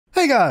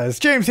Hey guys,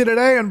 James here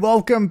today and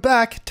welcome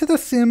back to The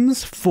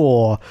Sims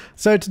 4.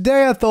 So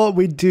today I thought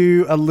we'd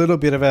do a little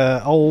bit of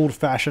a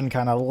old-fashioned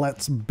kind of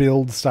let's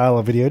build style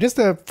of video. Just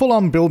a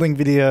full-on building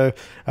video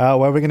where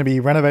we're going to be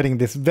renovating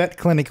this vet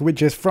clinic,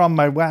 which is from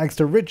my Wags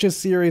to Riches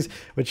series,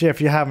 which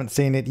if you haven't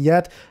seen it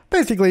yet,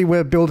 basically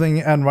we're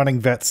building and running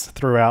vets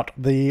throughout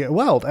the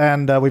world.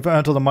 And we've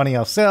earned all the money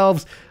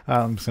ourselves.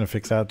 I'm just going to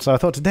fix that. So I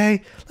thought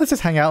today, let's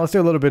just hang out. Let's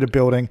do a little bit of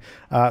building.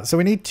 So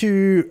we need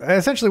to,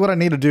 essentially what I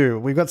need to do,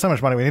 we've got so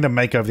much money, we need to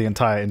make over the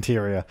entire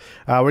interior.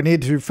 We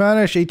need to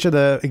furnish each of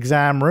the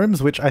exam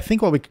rooms, which I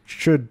think what we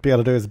should be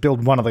able to do is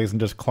build one of these and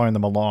just clone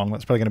them along.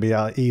 That's probably going to be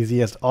our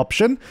easiest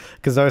option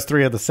because those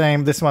three are the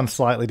same. This one's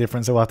slightly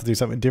different, so we'll have to do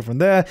something different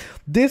there.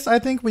 This, I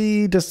think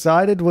we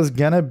decided was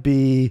going to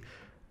be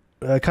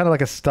kind of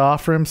like a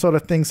staff room sort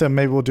of thing, so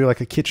maybe we'll do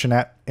like a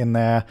kitchenette in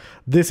there.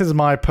 This is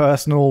my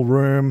personal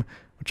room,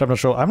 which I'm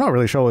not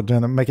really sure what we're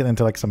doing, make it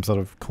into like some sort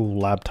of cool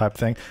lab type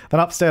thing. Then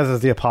upstairs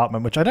is the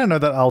apartment, which I don't know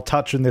that I'll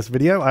touch in this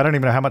video. I don't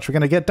even know how much we're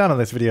going to get done in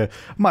this video. It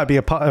might be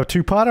a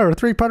two-parter, or a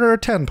three-parter, or a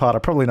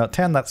 10-parter. Probably not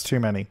 10, that's too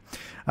many.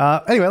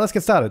 Anyway, let's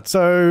get started.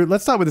 So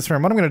let's start with this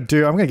room. What I'm going to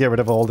do, I'm going to get rid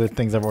of all the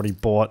things I've already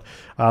bought.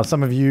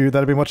 Some of you that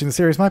have been watching the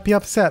series might be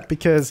upset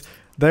because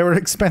they were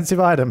expensive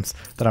items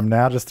that I'm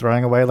now just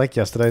throwing away like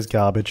yesterday's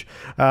garbage.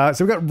 So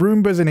we've got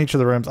Roombas in each of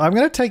the rooms. I'm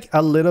going to take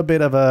a little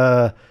bit of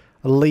a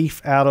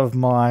leaf out of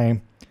my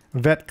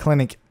vet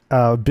clinic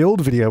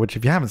build video, which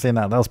if you haven't seen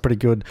that was pretty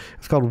good.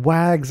 It's called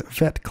Wags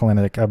Vet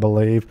Clinic, I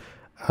believe.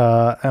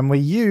 And we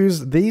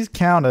use these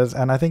counters,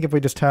 and I think if we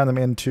just turn them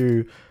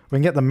into, we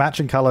can get the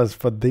matching colors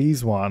for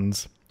these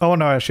ones. Oh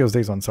no, actually it was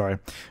these ones, sorry.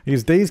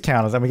 Use these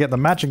counters and we get the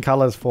matching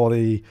colors for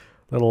the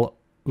little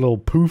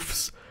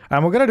poofs.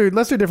 And we're going to do,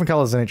 let's do different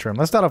colors in each room.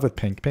 Let's start off with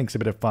pink. Pink's a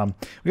bit of fun.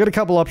 We got a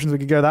couple options. We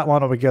could go that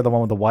one or we could go the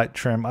one with the white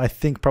trim. I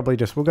think probably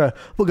just, we'll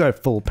go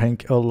full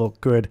pink. It'll look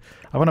good.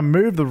 I want to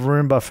move the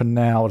Roomba for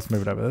now. Let's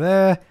move it over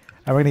there.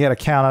 And we're going to get a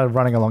counter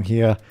running along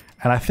here.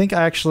 And I think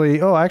I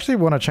actually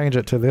want to change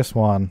it to this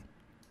one.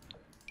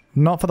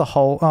 Not for the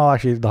whole,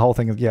 actually the whole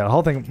thing is, yeah, the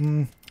whole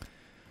thing.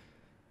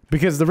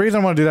 Because the reason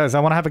I want to do that is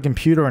I want to have a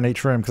computer in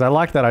each room because I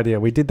like that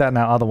idea. We did that in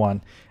our other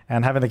one.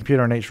 And having the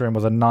computer in each room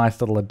was a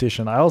nice little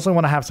addition. I also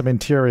want to have some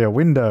interior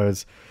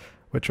windows,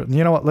 which,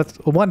 you know what, let's,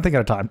 one thing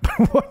at a time.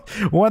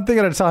 One thing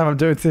at a time, I'm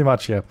doing too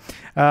much here.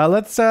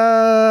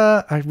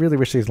 I really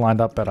wish these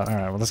lined up better. All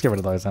right, well, let's get rid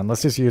of those then.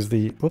 Let's just use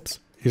the,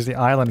 use the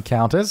island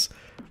counters.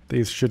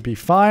 These should be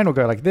fine. We'll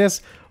go like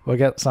this. We'll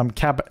get some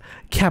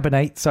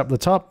cabinets up the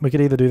top. We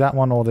could either do that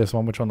one or this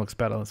one. Which one looks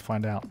better? Let's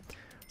find out.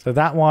 So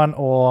that one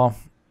or...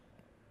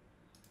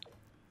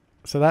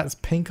 So that's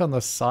pink on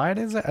the side,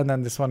 is it? And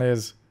then this one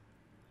is...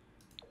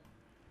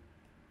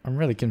 I'm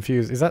really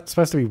confused. Is that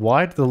supposed to be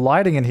white? The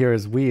lighting in here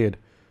is weird.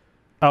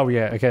 Oh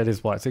yeah, okay, it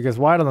is white. So it goes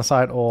white on the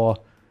side or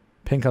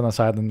pink on the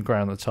side and grey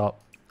on the top.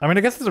 I mean,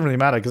 I guess it doesn't really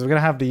matter because we're going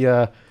to have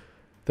the...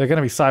 they're going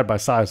to be side by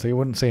side, so you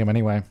wouldn't see them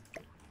anyway.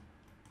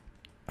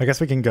 I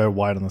guess we can go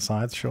white on the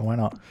sides. Sure, why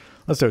not?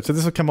 Let's do it. So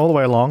this will come all the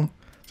way along.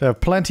 So I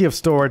have plenty of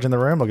storage in the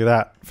room. Look at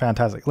that.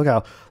 Fantastic. Look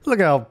how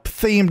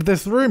themed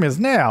this room is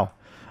now.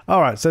 All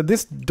right, so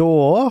this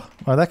door,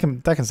 oh, that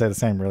can stay the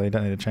same really.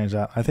 Don't need to change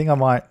that. I think I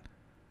might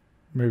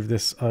move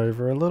this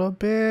over a little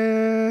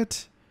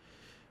bit.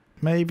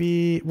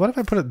 Maybe, what if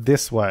I put it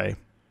this way?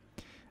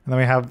 And then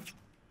we have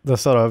the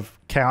sort of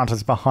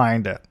counters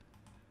behind it.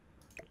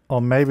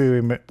 Or maybe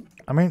we,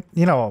 I mean,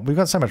 you know what? We've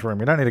got so much room.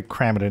 We don't need to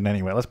cram it in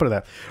anywhere. Let's put it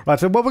there. Right,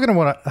 so what we're going to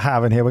want to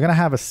have in here, we're going to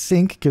have a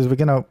sink because we're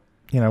going to,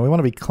 you know, we want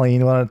to be clean.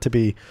 We want it to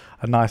be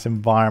a nice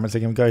environment so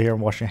you can go here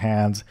and wash your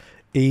hands.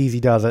 Easy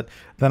does it.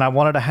 Then I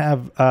wanted to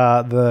have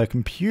the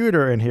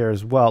computer in here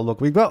as well.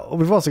 Look, we've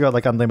also got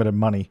like unlimited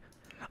money.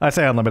 I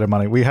say unlimited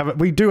money.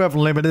 We do have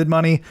limited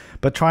money,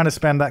 but trying to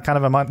spend that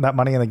kind of that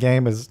money in the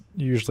game is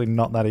usually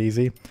not that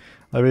easy.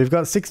 Like we've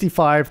got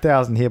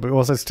 65,000 here, but we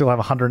also still have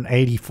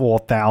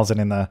 184,000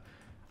 in the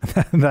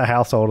the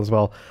household as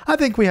well. I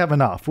think we have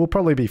enough. We'll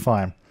probably be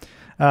fine.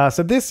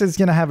 So this is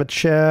gonna have a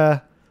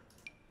chair,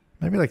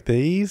 maybe like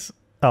these.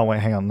 Oh wait,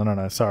 hang on.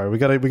 No. Sorry, we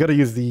gotta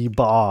use the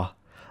bar.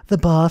 The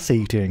bar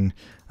seating.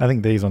 I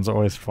think these ones are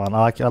always fun.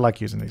 I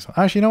like using these ones.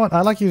 Actually, you know what? I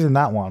like using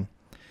that one.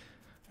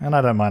 And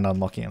I don't mind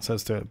unlocking it. So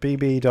let's do it.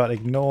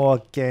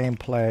 bb.ignore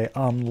gameplay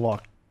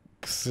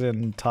unlocks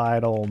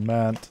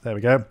entitlement. There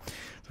we go. So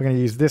we're going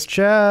to use this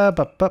chair.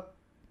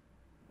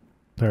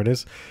 There it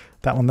is.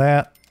 That one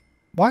there.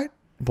 White,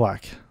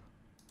 black.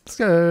 Let's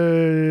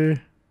go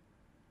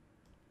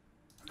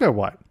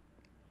white.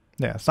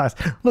 Yeah, it's nice.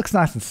 Looks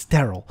nice and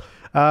sterile.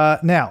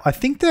 Now, I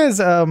think there's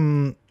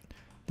the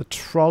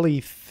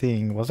trolley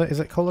thing. Was it? Is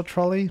it called a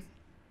trolley?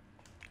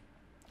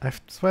 I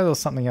swear there was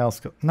something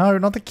else. No,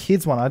 not the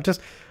kids one.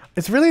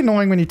 It's really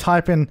annoying when you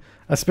type in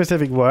a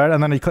specific word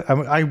and then you click,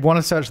 I want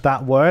to search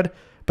that word,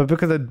 but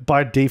because it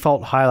by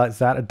default highlights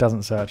that, it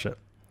doesn't search it.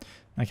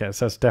 Okay,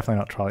 so it's definitely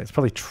not trolley. It's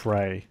probably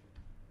tray.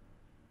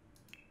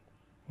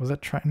 Was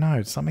it tray? No,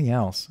 it's something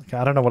else. Okay,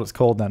 I don't know what it's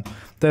called then.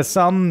 There's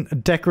some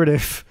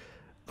decorative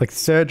like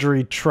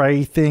surgery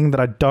tray thing that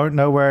I don't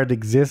know where it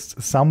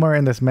exists somewhere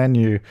in this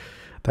menu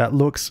That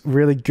looks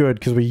really good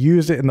because we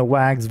used it in the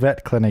Wags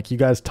vet clinic. You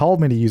guys told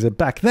me to use it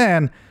back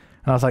then.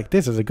 And I was like,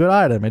 this is a good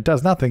item. It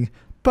does nothing,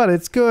 but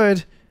it's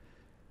good.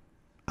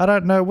 I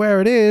don't know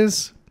where it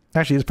is.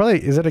 Actually, it's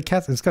probably, is it a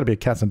cat? It's got to be a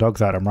cats and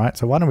dogs item, right?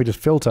 So why don't we just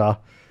filter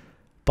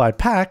by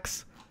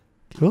packs,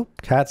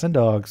 cats and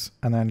dogs,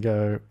 and then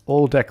go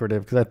all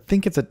decorative, because I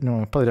think it's a,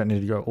 no, I probably don't need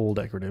to go all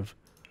decorative.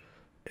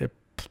 It's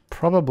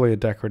probably a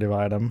decorative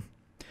item.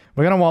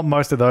 We're going to want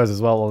most of those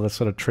as well, all the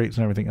sort of treats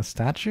and everything. A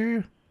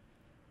statue?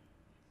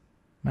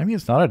 Maybe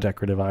it's not a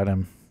decorative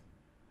item.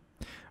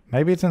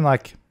 Maybe it's in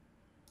like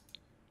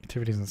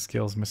activities and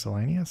skills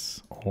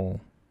miscellaneous? All.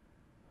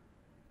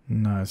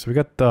 No, so we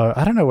got the,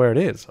 I don't know where it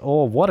is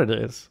or what it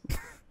is.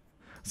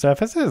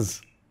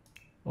 Surfaces?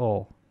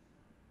 Oh.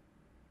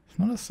 It's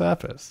not a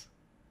surface.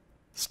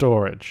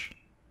 Storage.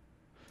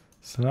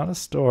 So not a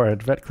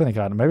storage. Vet clinic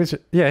item. Maybe it's,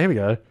 yeah, here we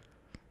go.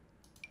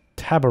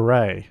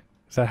 Tabaret.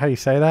 Is that how you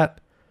say that?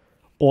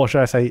 Or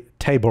should I say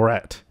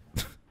taboret?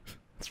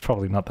 It's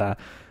probably not that.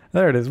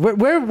 There it is.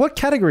 What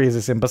category is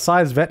this in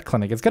besides vet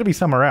clinic? It's got to be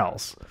somewhere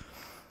else.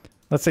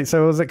 Let's see.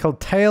 So was it called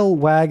Tail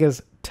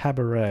Waggers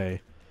Tabaret?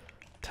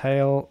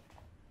 Tail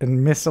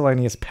and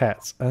miscellaneous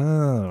pets.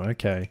 Oh,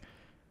 okay.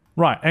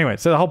 Right. Anyway,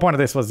 so the whole point of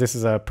this was this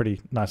is a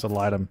pretty nice little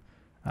item.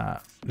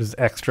 There's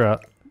extra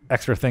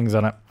things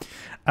on it.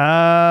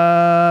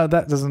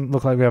 That doesn't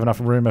look like we have enough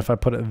room if I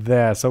put it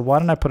there. So why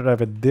don't I put it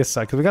over this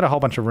side? Because we got a whole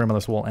bunch of room on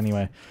this wall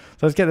anyway.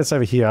 So let's get this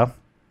over here.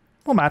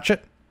 We'll match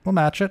it. We'll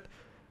match it.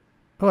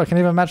 Oh, I can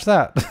even match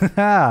that.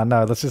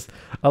 No, let's just,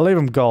 I'll leave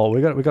them gold.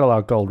 We got a lot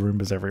of gold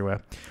Roombas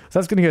everywhere. So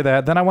that's going to go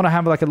there. Then I want to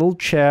have like a little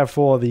chair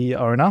for the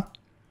owner.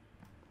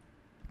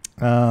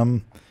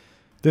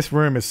 This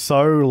room is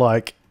so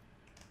like,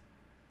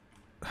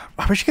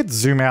 I wish you could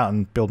zoom out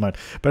and build mode,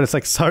 but it's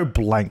like so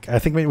blank. I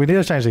think we need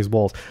to change these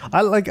walls.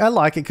 I like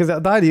it because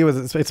the idea was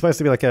it's supposed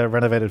to be like a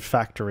renovated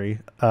factory,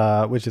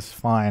 which is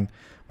fine.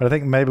 But I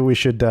think maybe we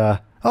should,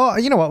 oh,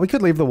 you know what? We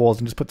could leave the walls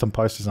and just put some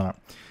posters on it.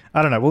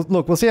 I don't know.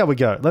 We'll see how we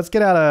go. Let's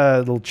get out a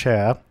little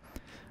chair.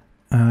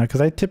 Because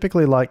I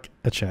typically like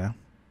a chair.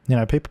 You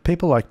know,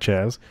 people like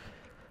chairs.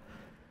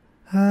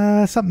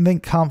 Something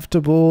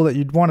comfortable that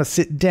you'd want to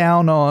sit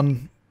down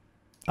on.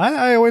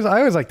 I always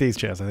like these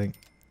chairs, I think.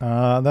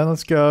 Then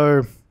let's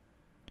go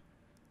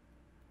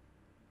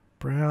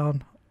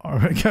brown. Oh, we're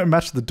going to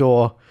match the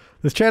door.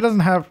 This chair doesn't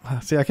have,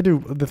 see, I could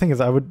do, the thing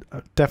is I would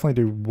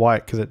definitely do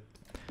white because it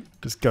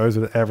just goes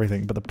with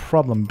everything. But the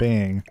problem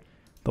being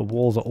the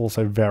walls are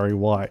also very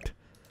white.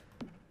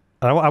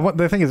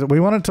 The thing is,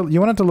 you want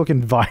it to look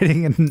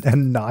inviting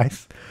and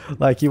nice.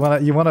 Like you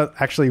want to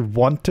actually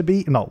want to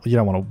be, no, you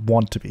don't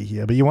want to be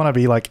here, but you want to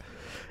be like,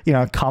 you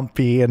know,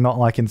 comfy and not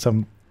like in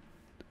some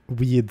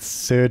weird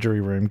surgery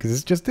room because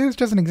it's just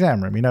an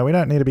exam room. You know, we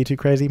don't need to be too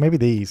crazy. Maybe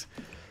these.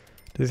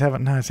 Does have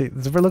it? No, see, it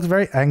looks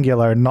very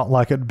angular and not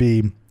like it'd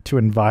be too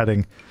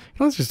inviting.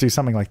 Let's just do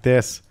something like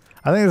this.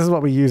 I think this is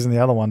what we use in the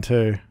other one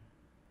too.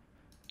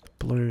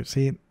 Blue.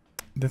 See,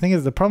 the thing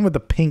is, the problem with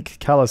the pink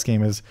color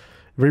scheme is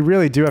we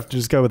really do have to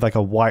just go with like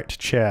a white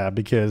chair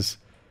because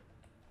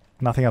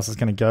nothing else is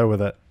going to go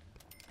with it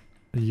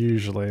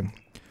usually.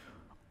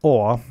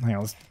 Or, hang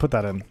on, let's put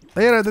that in.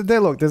 Yeah,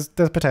 look, there's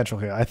potential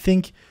here. I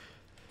think,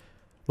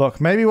 look,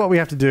 maybe what we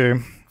have to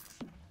do,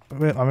 I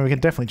mean, we can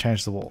definitely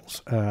change the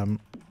walls.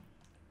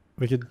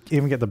 We could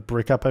even get the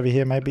brick up over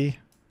here, maybe.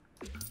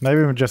 Maybe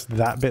even just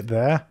that bit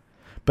there.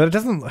 But it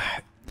doesn't...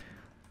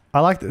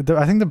 I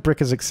think the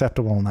brick is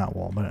acceptable on that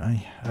wall, but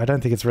I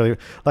don't think it's really...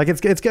 Like, it's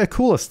got a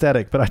cool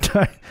aesthetic, but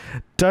I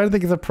don't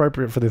think it's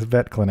appropriate for this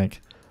vet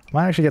clinic. I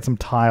might actually get some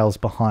tiles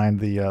behind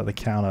the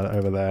counter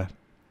over there.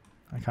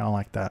 I kind of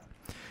like that.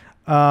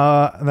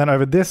 And then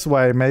over this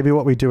way, maybe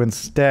what we do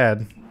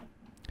instead...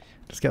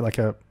 Just get like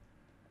a...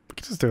 We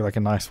could just do like a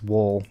nice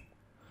wall.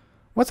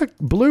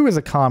 Blue is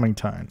a calming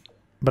tone.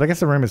 But I guess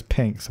the room is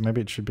pink, so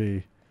maybe it should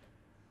be...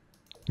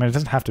 I mean, it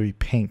doesn't have to be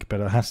pink,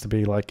 but it has to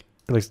be like...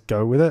 At least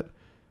go with it.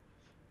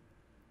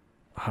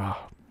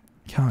 Oh,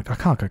 I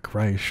can't go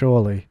grey,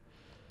 surely.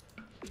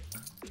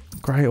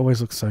 Grey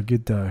always looks so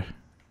good though.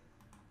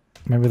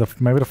 Maybe the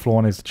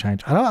floor needs to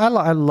change.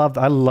 I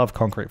love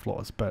concrete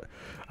floors, but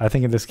I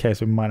think in this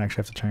case we might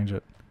actually have to change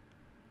it.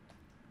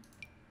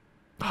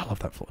 Oh, I love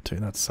that floor too.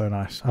 That's so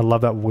nice. I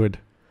love that wood.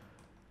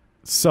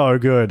 So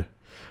good.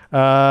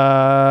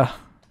 I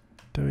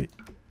mean,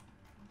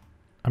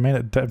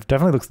 it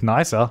definitely looks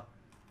nicer.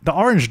 The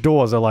orange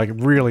doors are like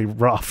really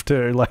rough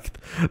too. Like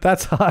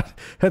that's hard.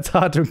 It's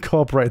hard to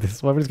incorporate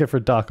this. Why don't we just go for a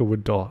darker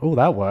wood door? Oh,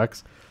 that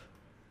works.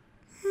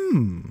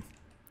 What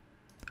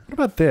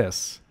about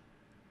this?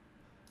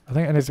 I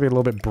think it needs to be a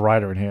little bit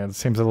brighter in here. It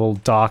seems a little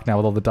dark now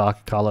with all the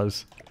dark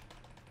colors.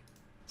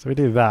 So we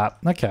do that.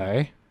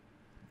 Okay.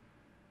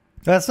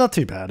 That's not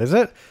too bad, is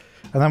it?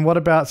 And then what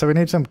about, so we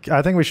need some,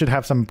 I think we should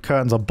have some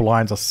curtains or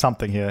blinds or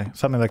something here.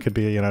 Something that could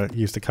be, you know,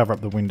 used to cover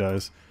up the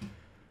windows.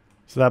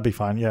 So that'd be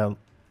fine, yeah.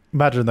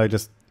 Imagine they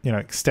just, you know,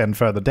 extend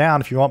further down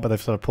if you want, but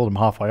they've sort of pulled them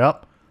halfway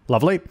up.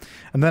 Lovely.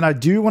 And then I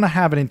do want to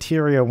have an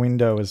interior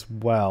window as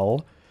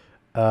well,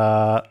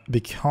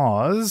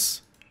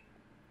 because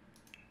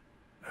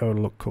it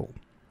would look cool.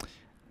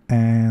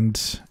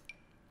 And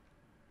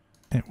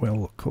it will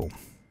look cool.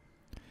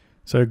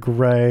 So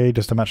grey,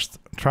 just to match,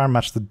 try and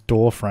match the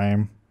door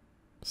frame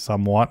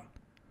somewhat.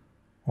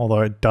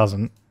 Although it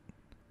doesn't.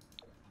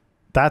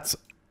 That's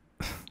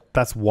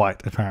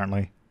white,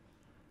 apparently.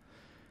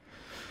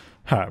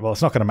 Alright, well,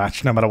 it's not going to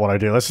match no matter what I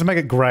do. Let's just make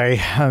it grey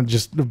and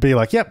just be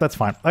like, yep, that's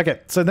fine. Okay,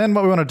 so then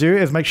what we want to do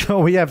is make sure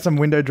we have some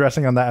window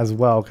dressing on that as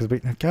well. Because we...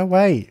 Go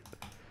away.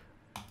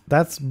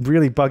 That's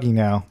really buggy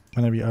now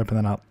whenever you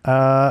open that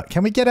up.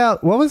 Can we get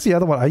out... What was the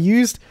other one? I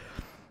used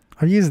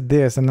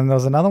this, and then there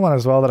was another one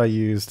as well that I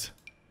used.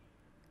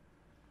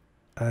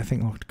 I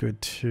think looked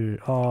good too.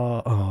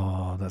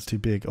 Oh, that's too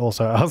big.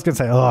 Also, I was going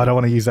to say, I don't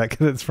want to use that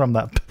because it's from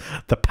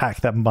the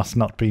pack that must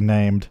not be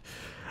named.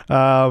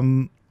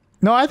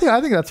 No, I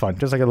think that's fine.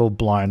 Just like a little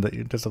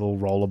blind, just a little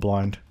roller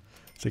blind.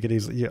 So you could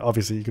easily,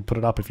 obviously you could put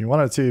it up if you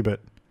wanted to, but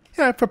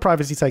yeah, for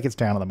privacy's sake, it's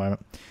down at the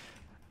moment.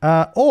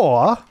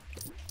 Or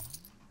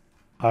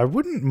I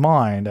wouldn't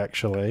mind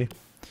actually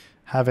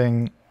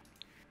having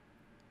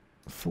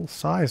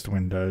full-sized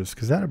windows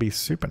because that would be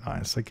super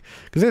nice. Like,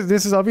 because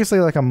this is obviously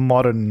like a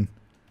modern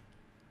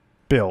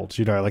build,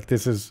 you know, like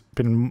this has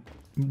been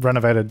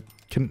renovated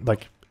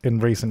like in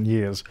recent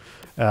years,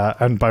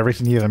 and by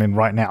recent years I mean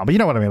right now. But you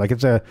know what I mean? Like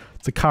it's a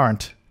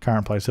current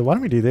place. So why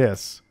don't we do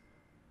this?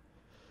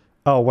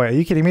 Oh wait, are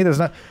you kidding me? There's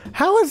no.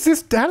 How does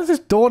this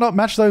door not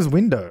match those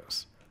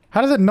windows?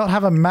 How does it not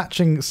have a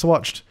matching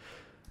swatch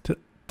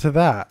to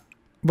that?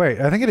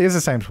 Wait, I think it is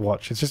the same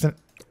swatch. It's just an.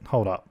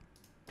 Hold up.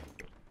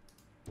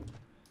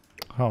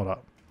 Hold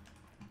up.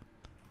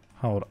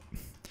 Hold up.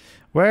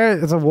 Where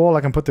is a wall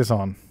I can put this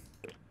on?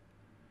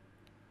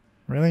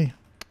 Really?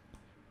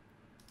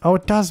 Oh,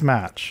 it does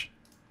match.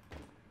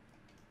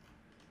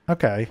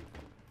 Okay.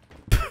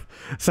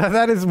 So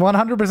that is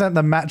 100%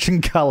 the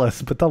matching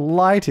colors, but the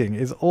lighting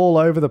is all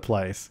over the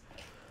place.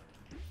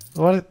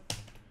 What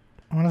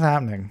is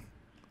happening?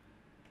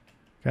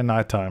 Okay,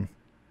 nighttime.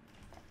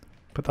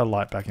 Put that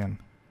light back in.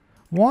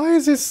 Why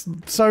is this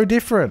so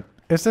different?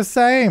 It's the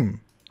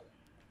same.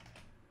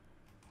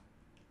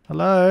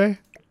 Hello?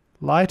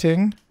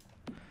 Lighting?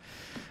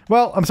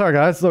 Well, I'm sorry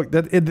guys, look,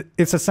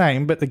 it's the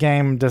same, but the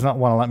game does not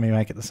want to let me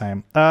make it the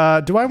same.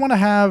 Do I want to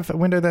have a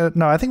window there?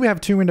 No, I think we have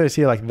two windows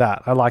here like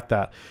that. I like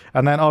that.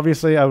 And then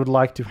obviously I would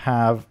like to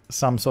have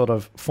some sort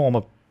of form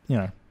of, you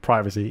know,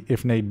 privacy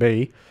if need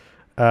be.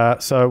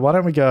 So why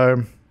don't we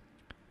go...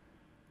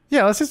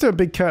 Yeah, let's just do a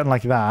big curtain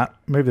like that.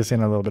 Move this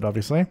in a little bit,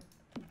 obviously.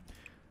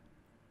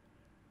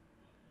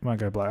 Might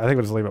go black. I think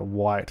we'll just leave it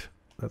white.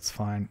 That's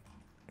fine.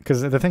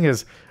 Because the thing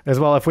is, as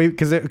well, if we,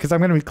 because I'm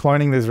going to be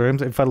cloning these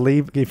rooms,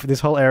 if this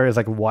whole area is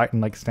like white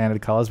and like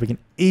standard colors, we can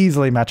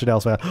easily match it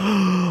elsewhere.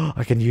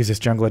 I can use this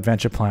jungle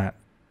adventure plant.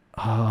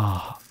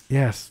 Ah, oh,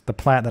 yes, the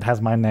plant that has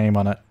my name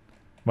on it.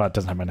 Well, it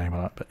doesn't have my name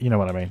on it, but you know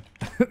what I mean.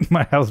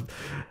 My house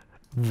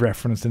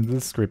referenced in the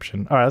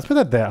description. All right, let's put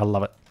that there. I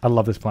love it. I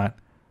love this plant.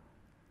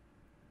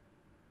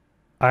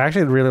 I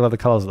actually really love the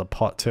colors of the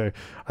pot too.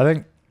 I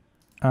think,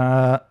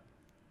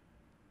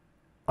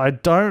 I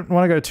don't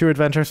want to go too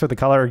adventurous with the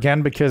color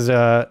again because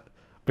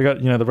we got,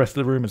 you know, the rest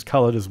of the room is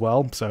colored as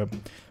well. So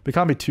we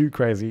can't be too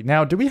crazy.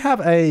 Now, do we have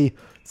a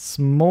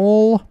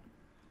small...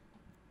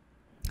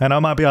 And I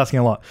might be asking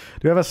a lot.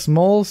 Do we have a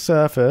small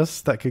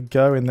surface that could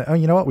go in there? Oh,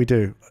 you know what? We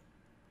do.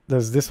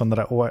 There's this one that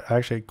I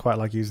actually quite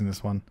like using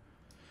this one.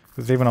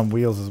 It's even on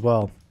wheels as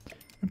well.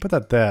 Put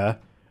that there.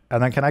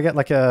 And then can I get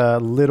like a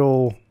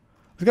little...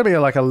 There's got to be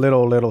like a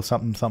little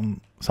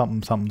something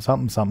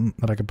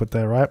that I could put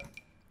there, right?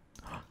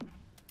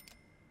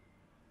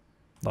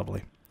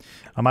 Lovely.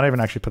 I might even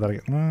actually put that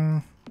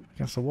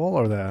against the wall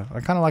or there.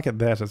 I kind of like it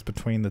there, so it's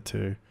between the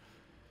two.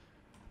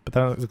 But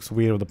then it looks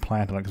weird with a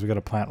plant on it because we've got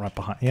a plant right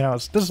behind. You know,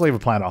 let's just leave a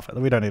plant off it.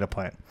 We don't need a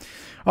plant.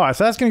 All right,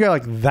 so that's going to go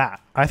like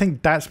that. I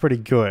think that's pretty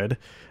good.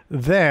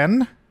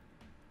 Then,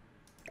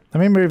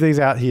 let me move these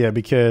out here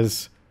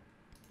because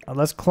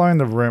let's clone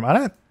the room. I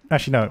don't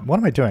actually know. What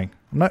am I doing?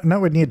 I'm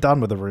nowhere near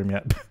done with the room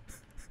yet.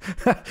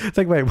 It's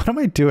like, wait, what am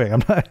I doing?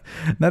 I'm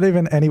not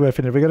even anywhere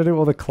finished. We got to do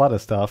all the clutter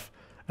stuff.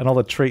 And all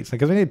the treats,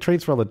 because we need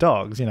treats for all the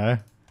dogs, you know,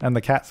 and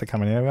the cats that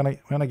come in here. We're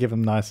gonna give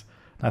them nice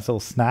little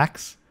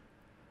snacks.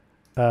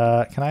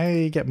 Can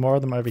I get more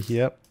of them over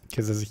here?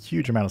 Because there's a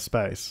huge amount of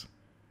space.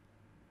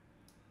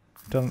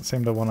 Doesn't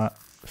seem to want to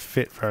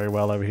fit very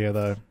well over here,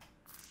 though.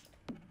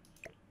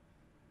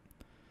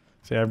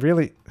 See, I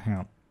really... Hang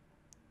on.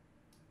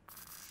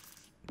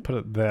 Put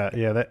it there.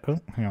 Yeah, that... Oh,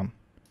 hang on.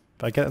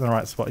 If I get it in the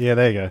right spot... Yeah,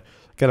 there you go.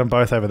 Get them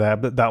both over there,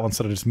 but that one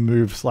sort of just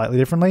moves slightly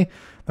differently.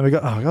 Then we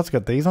got... Oh, we also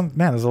got these on.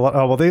 Man, there's a lot...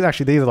 Oh, well, these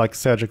are like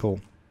surgical...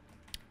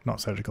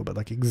 Not surgical, but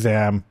like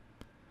exam.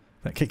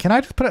 Can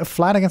I just put it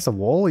flat against the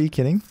wall? Are you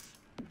kidding?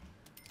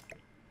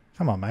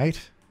 Come on,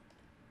 mate.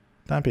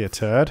 Don't be a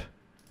turd.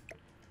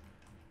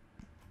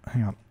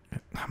 Hang on.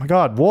 Oh my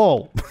god,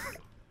 wall!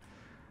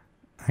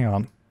 Hang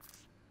on.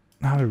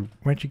 No,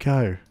 where'd you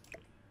go?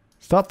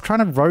 Stop trying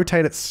to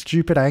rotate at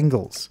stupid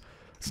angles.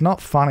 It's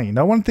not funny.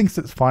 No one thinks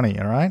it's funny,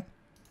 alright?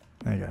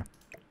 There you go.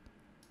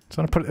 Just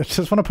want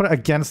to put it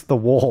against the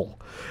wall.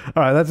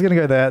 All right, that's gonna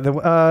go there.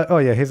 Oh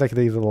yeah, here's like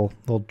these little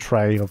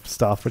tray of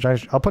stuff, which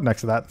I'll put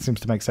next to that. Seems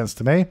to make sense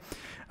to me.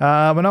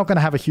 We're not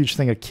gonna have a huge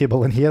thing of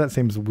kibble in here. That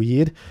seems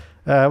weird.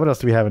 What else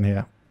do we have in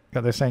here?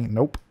 Got they're saying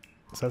nope.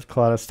 So that's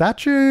clutter.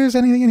 Statues.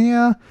 Anything in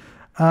here?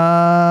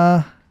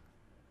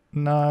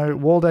 No.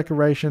 Wall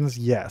decorations.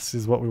 Yes,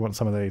 is what we want.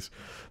 Some of these.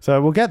 So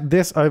we'll get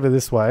this over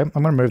this way. I'm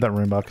gonna move that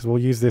room bar because we'll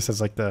use this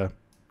as like the.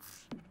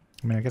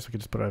 I mean, I guess we could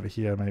just put it over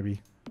here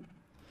maybe.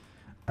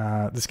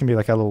 This can be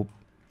like a little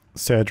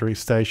surgery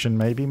station,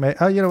 maybe.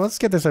 Oh, you know, let's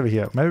get this over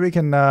here. Maybe we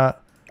can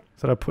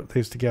sort of put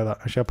these together.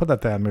 Actually, I'll put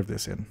that there and move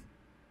this in.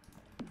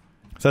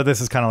 So this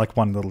is kind of like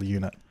one little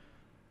unit.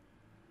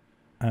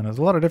 And there's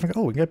a lot of different...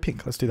 Oh, we can go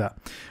pink. Let's do that.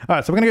 All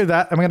right, so we're going to go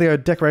that. And we're going to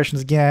go decorations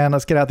again.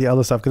 Let's get out the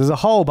other stuff because there's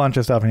a whole bunch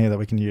of stuff in here that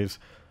we can use.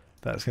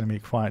 That's going to be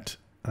quite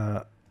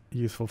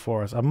useful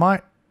for us. I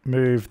might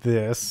move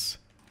this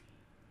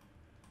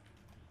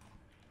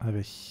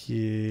over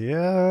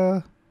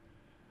here.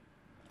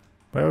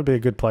 Where would be a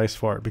good place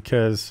for it?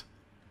 Because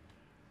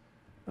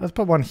let's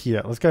put one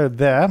here. Let's go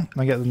there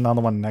and get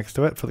another one next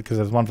to it because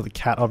there's one for the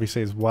cat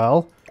obviously as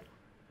well.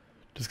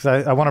 Just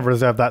because I want to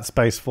reserve that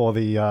space for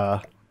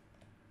the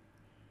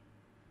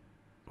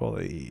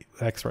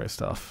X-ray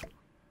stuff.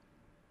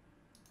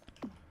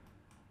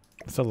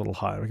 It's a little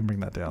higher. We can bring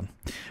that down.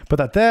 Put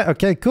that there.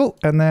 Okay, cool.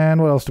 And then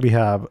what else do we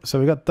have? So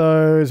we got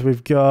those.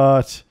 We've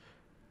got...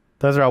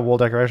 Those are our wall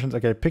decorations.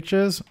 Okay,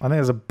 pictures. I think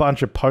there's a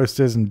bunch of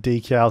posters and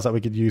decals that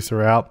we could use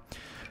throughout.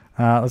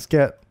 Let's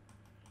get a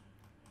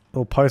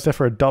little poster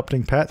for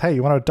adopting pets. Hey,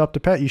 you want to adopt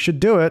a pet? You should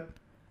do it.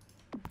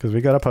 Because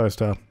we got a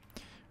poster.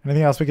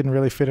 Anything else we can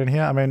really fit in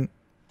here? I mean,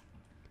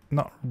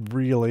 not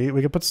really.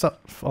 We could put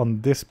stuff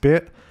on this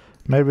bit.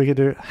 Maybe we could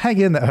do...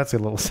 Hang in there. That's a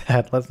little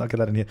sad. Let's not get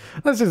that in here.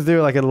 Let's just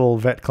do like a little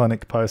vet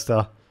clinic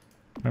poster.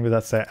 Maybe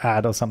that's their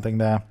ad or something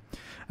there.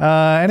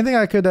 Anything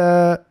I could...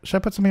 should I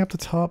put something up the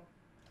top?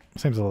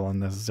 Seems a little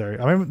unnecessary.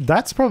 I mean,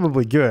 that's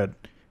probably good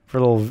for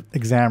a little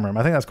exam room.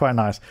 I think that's quite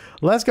nice.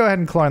 Let's go ahead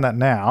and clone that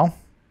now.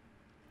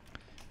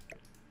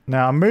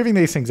 Now, I'm moving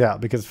these things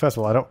out because, first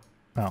of all, I don't...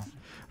 Oh.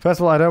 First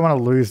of all, I don't want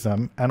to lose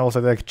them. And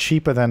also, they're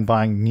cheaper than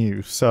buying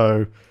new.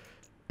 So,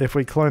 if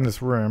we clone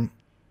this room...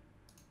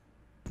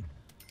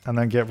 And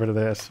then get rid of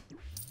this.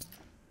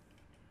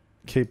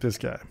 Keep this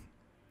guy.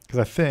 Because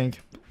I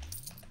think...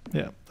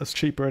 Yeah, that's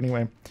cheaper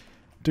anyway.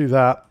 Do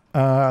that.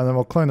 And then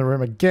we'll clone the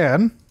room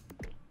again.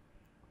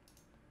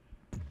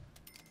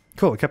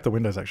 Cool, it kept the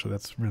windows actually.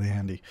 That's really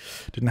handy.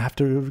 Didn't have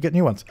to get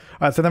new ones.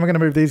 Alright, so then we're going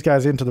to move these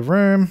guys into the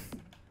room.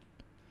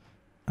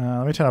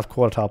 Let me turn off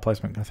quarter tile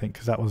placement, I think,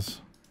 because that was...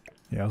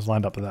 Yeah, I was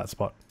lined up to that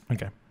spot.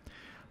 Okay.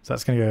 So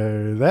that's going to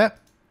go there.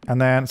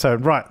 And then, so,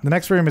 right, the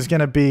next room is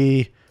going to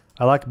be...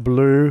 I like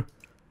blue.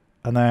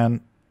 And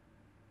then...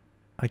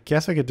 I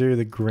guess I could do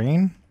the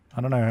green.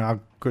 I don't know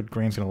how good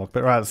green's going to look.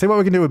 But right, let's see what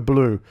we can do with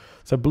blue.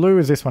 So blue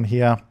is this one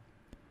here.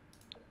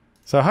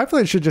 So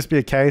hopefully it should just be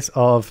a case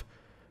of...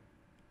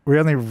 We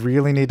only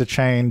really need to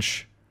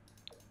change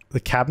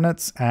the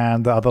cabinets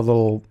and the other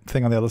little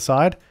thing on the other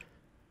side.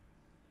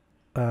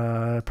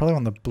 Probably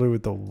want the blue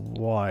with the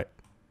white,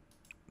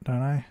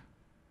 don't I?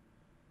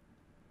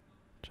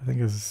 Which I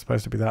think is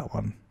supposed to be that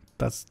one.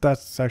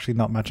 That's actually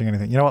not matching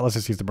anything. You know what? Let's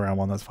just use the brown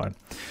one. That's fine.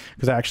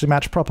 Because they actually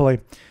match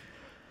properly.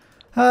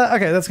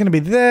 Okay, that's going to be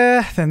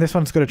there. Then this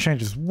one's going to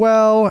change as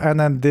well. And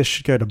then this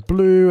should go to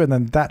blue. And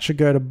then that should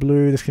go to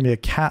blue. This can be a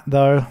cat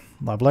though.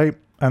 Lovely.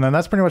 And then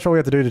that's pretty much all we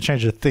have to do to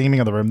change the theming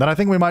of the room. Then I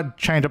think we might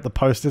change up the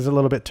posters a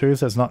little bit too,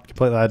 so it's not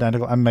completely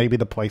identical. And maybe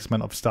the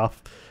placement of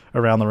stuff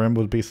around the room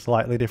would be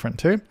slightly different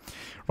too.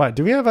 Right,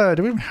 do we have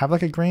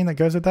like a green that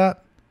goes with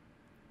that?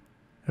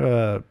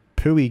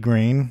 Pooey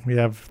green. We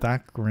have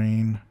that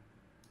green.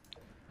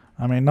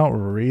 I mean, not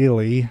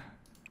really.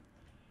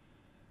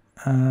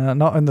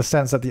 Not in the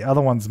sense that the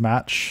other ones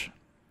match.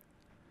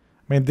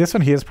 I mean, this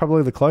one here is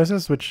probably the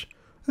closest, which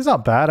is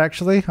not bad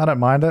actually. I don't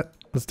mind it.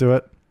 Let's do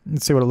it.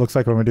 Let's see what it looks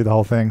like when we do the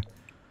whole thing.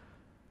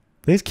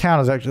 These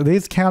counters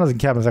and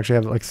cabinets actually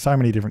have like so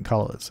many different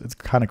colors. It's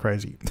kind of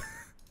crazy.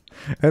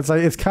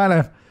 it's kind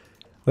of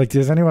like,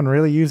 does anyone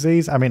really use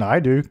these? I mean, I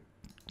do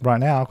right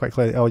now, quite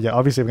clearly. Oh yeah,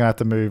 obviously we're gonna have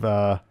to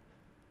move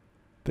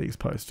these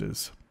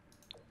posters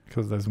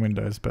because there's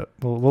windows, but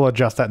we'll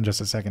adjust that in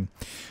just a second.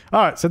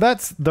 All right, so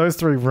that's those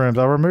three rooms.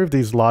 I'll remove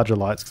these larger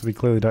lights because we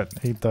clearly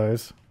don't need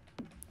those.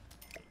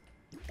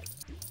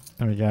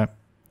 There we go.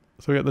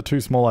 So we got the two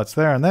small lights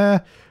there and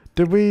there.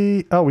 Did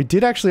we... Oh, we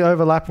did actually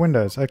overlap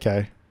windows.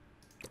 Okay.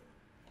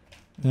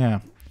 Yeah.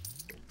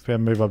 So we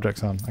have move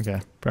objects on. Okay,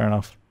 fair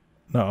enough.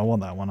 No, I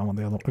want that one. I want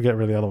the other one. I'll get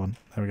rid of the other one.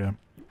 There we go.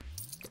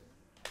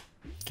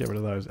 Get rid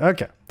of those.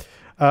 Okay.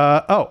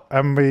 Oh,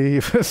 and we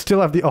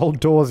still have the old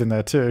doors in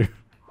there too.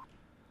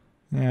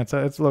 Yeah,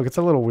 look, it's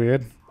a little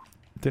weird.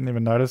 Didn't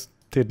even notice.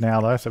 Did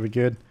now though, so we're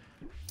good.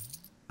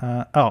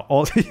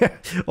 Also, yeah,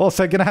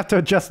 also gonna have to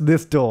adjust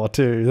this door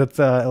too. That's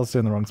also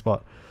in the wrong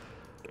spot.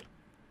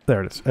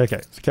 There it is.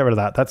 Okay, so get rid of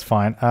that. That's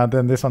fine.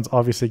 Then this one's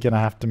obviously gonna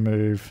have to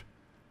move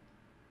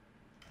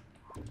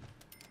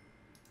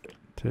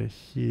to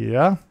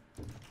here.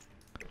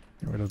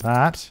 Get rid of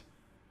that.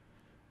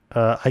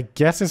 I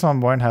guess this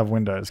one won't have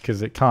windows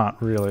because it can't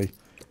really.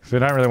 So we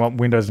don't really want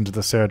windows into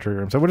the surgery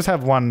room. So we'll just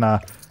have one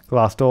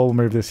glass door. We'll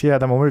move this here.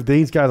 Then we'll move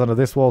these guys onto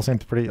this wall.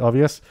 Seems pretty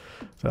obvious.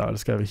 So I'll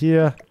just go over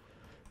here.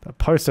 That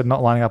poster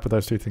not lining up with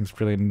those two things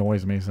really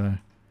annoys me. So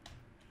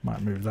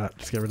might move that.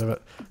 Just get rid of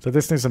it. So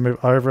this needs to move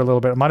over a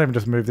little bit. I might even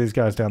just move these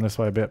guys down this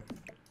way a bit.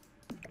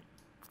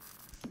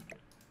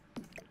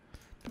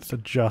 Just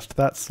adjust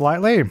that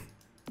slightly.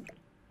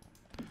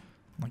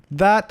 Like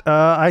that.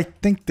 I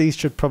think these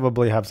should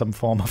probably have some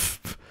form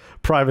of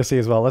privacy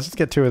as well. Let's just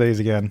get two of these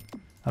again.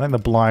 I think the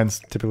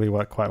blinds typically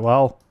work quite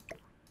well.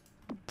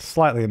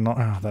 Slightly annoying.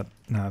 Oh,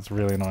 no, that's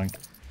really annoying.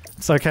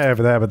 It's okay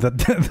over there, but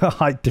the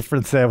height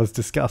difference there was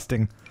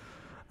disgusting.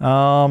 We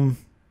can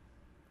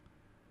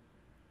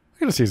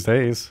just use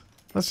these.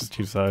 Let's just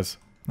use those.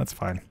 That's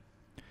fine.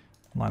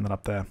 Line that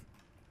up there.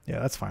 Yeah,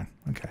 that's fine.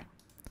 Okay.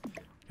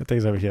 Get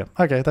these over here.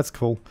 Okay, that's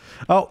cool.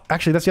 Oh,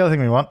 actually, that's the other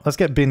thing we want. Let's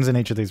get bins in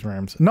each of these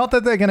rooms. Not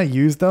that they're going to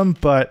use them,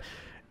 but...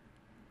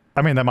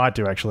 I mean, they might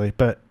do, actually.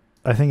 But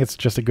I think it's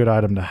just a good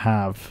item to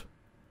have.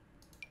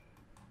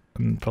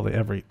 And probably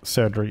every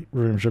surgery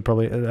room should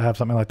probably have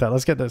something like that.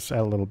 Let's get this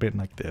out a little bit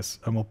like this.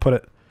 And we'll put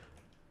it...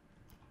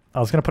 I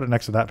was going to put it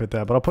next to that bit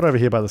there, but I'll put it over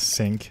here by the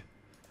sink.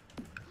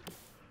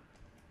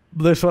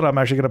 This one I'm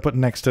actually going to put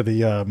next to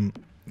the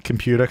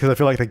computer, because I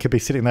feel like they could be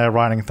sitting there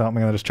writing something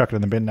and I'll just chuck it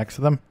in the bin next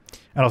to them.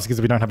 And also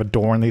because we don't have a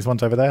door in these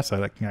ones over there, so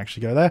that can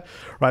actually go there.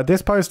 Right,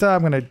 this poster,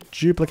 I'm going to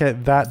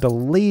duplicate that,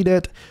 delete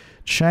it,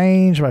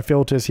 change my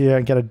filters here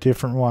and get a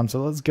different one.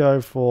 So let's go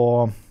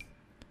for...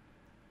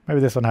 Maybe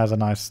this one has a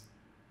nice...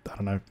 I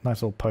don't know, nice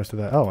little poster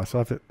there. Oh, I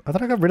still have to... I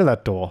thought I got rid of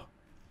that door.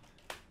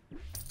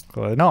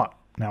 Clearly not.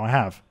 Now I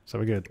have, so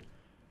we're good.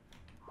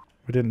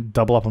 We didn't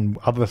double up on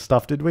other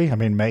stuff, did we? I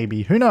mean,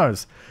 maybe. Who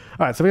knows?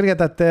 All right, so we're going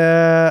to get that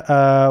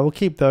there. We'll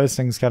keep those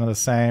things kind of the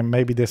same.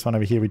 Maybe this one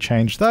over here we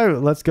change, though.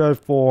 Let's go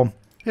for...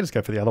 Yeah, just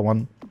go for the other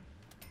one.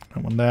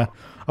 That one there.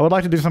 I would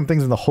like to do some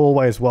things in the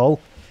hallway as well.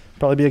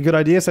 Probably be a good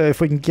idea. So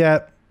if we can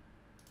get...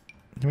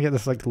 Can we get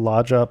this, like,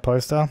 larger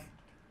poster?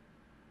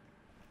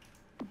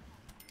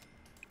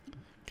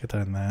 Get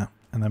that in there.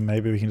 And then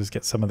maybe we can just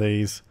get some of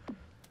these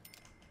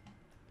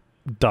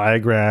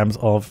diagrams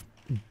of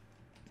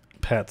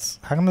pets.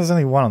 How come there's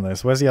only one on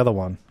this? Where's the other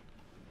one?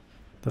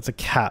 That's a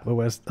cat, but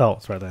where's... Oh,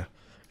 it's right there.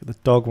 Get the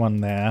dog one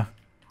there.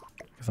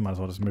 Guess I might as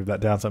well just move that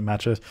down so it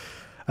matches.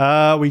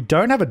 We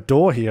don't have a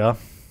door here,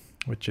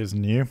 which is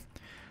new.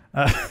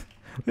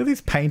 Look at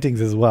these paintings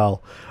as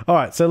well.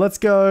 Alright, so let's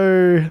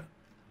go...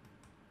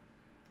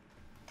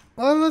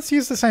 Well, let's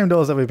use the same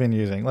doors that we've been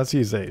using. Let's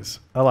use these.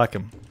 I like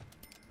them.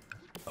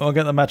 I'll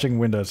get the matching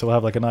window, so we'll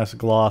have like a nice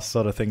glass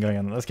sort of thing going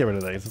on. Let's get rid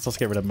of these. Let's just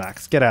get rid of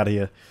Max. Get out of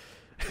here.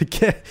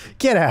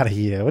 Get out of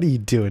here. What are you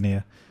doing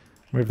here?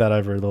 Move that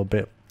over a little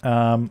bit.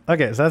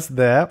 Okay, so that's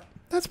there.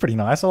 That's pretty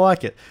nice. I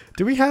like it.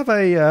 Do we have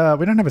a...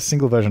 we don't have a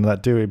single version of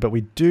that, do we? But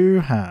we do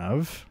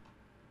have...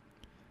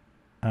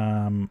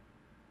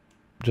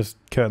 just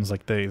curtains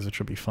like these, which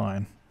will be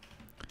fine.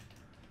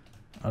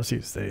 I'll just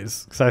use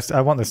these. Because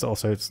I want this to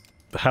also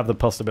have the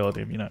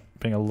possibility of, you know,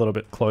 being a little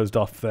bit closed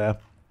off there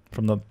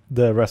from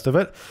the rest of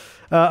it.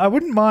 I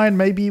wouldn't mind,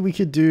 maybe we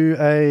could do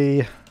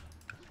a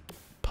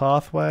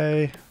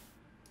pathway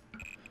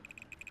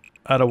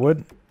out of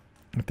wood,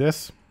 like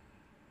this.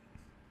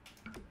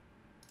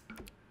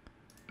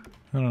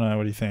 I don't know,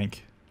 what do you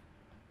think?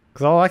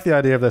 Because I like the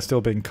idea of there still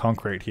being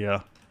concrete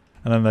here.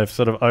 And then they've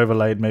sort of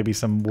overlaid maybe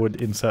some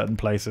wood in certain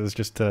places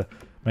just to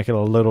make it a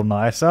little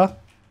nicer.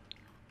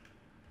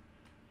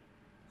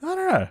 I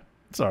don't know.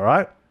 It's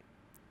alright.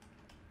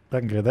 That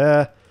can go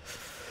there.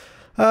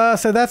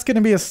 So that's going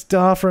to be a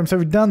staff room. So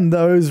we've done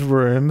those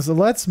rooms.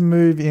 Let's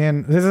move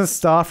in. This is a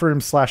staff room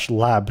slash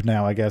lab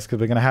now, I guess, because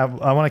we're going to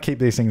have... I want to keep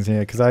these things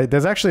here because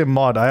there's actually a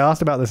mod. I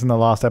asked about this in the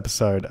last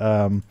episode.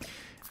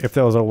 If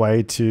there was a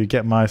way to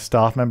get my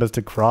staff members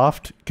to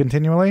craft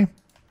continually.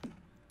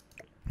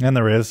 And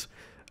there is.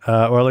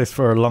 Or at least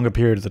for longer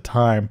periods of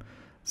time.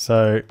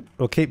 So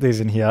we'll keep these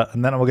in here.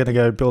 And then we're going to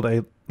go build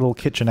a little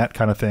kitchenette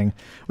kind of thing.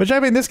 Which, I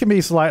mean, this can be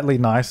slightly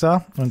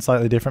nicer and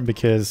slightly different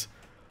because...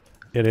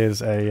 It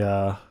is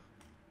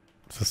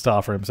it's a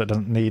staff room, so it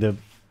doesn't need a...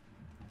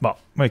 Well,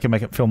 we can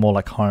make it feel more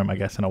like home, I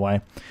guess, in a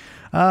way.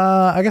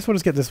 I guess we'll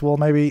just get this wall,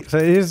 maybe. So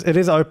it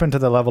is open to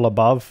the level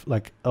above,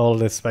 like all of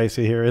this space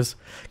here is.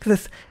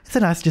 Because it's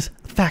a nice, just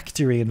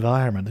factory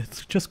environment.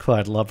 It's just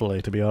quite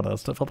lovely, to be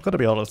honest. If I've got to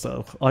be honest,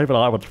 even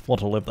I would want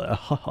to live there.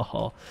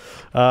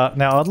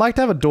 Now, I'd like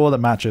to have a door that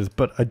matches,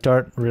 but I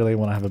don't really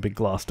want to have a big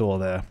glass door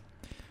there.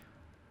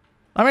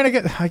 I mean,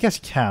 I guess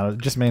you can.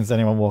 It just means that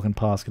anyone walking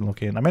past can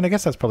look in. I mean, I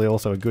guess that's probably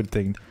also a good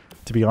thing,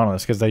 to be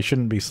honest, because they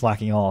shouldn't be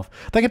slacking off.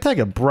 They can take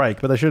a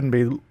break, but they shouldn't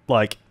be,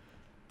 like,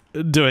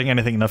 doing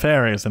anything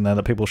nefarious in there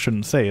that people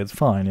shouldn't see. It's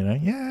fine, you know?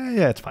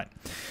 Yeah, it's fine.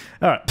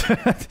 All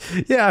right.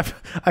 Yeah,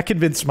 I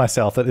convinced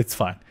myself that it's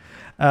fine.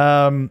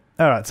 All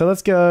right, so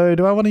let's go.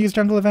 Do I want to use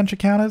jungle adventure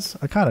counters?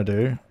 I kind of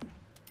do.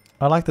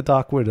 I like the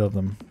dark wood of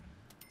them.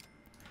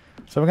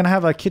 So we're going to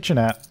have a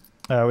kitchenette,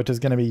 which is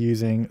going to be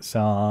using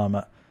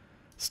some...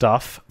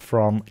 stuff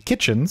from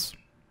kitchens.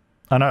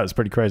 I know, it's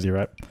pretty crazy,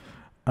 right?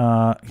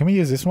 Can we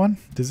use this one?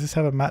 Does this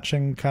have a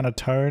matching kind of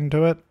tone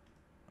to it?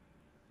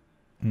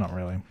 Not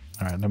really.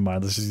 Alright, never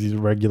mind. Let's just use a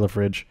regular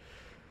fridge.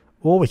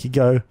 Or we could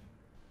go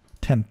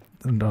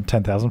not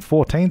 $10,000,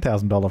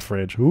 $14,000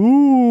 fridge.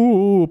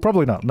 Ooh,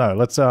 probably not. No,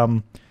 let's, do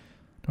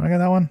I get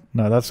that one?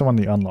 No, that's the one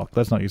you unlocked.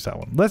 Let's not use that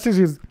one. Let's just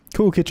use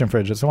cool kitchen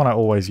fridge. It's the one I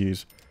always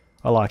use.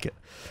 I like it.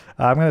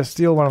 I'm going to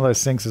steal one of those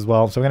sinks as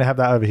well. So we're going to have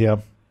that over here.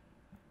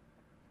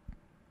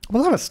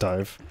 We'll have a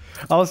stove.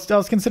 I was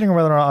considering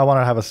whether or not I want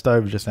to have a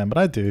stove just then, but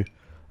I do.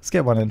 Let's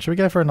get one in. Should we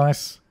go for a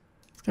nice...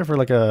 Let's go for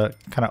like a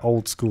kind of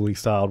old schooly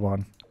styled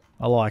one.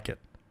 I like it.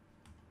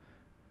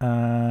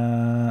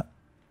 I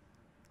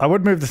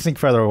would move the sink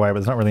further away, but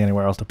there's not really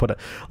anywhere else to put it.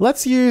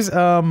 Let's use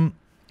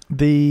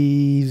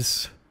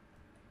these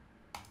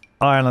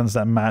islands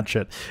that match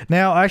it.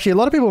 Now, actually, a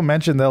lot of people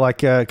mentioned they're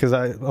like, because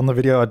on the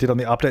video I did on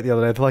the update the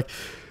other day, they're like,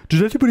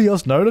 did anybody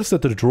else notice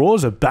that the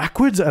drawers are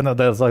backwards? And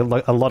there's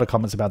like a lot of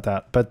comments about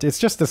that. But it's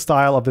just the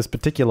style of this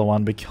particular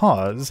one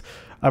because,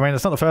 I mean,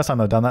 it's not the first time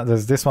they've done that.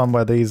 There's this one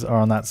where these are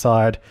on that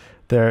side.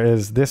 There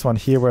is this one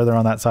here where they're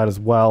on that side as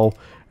well.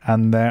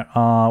 And there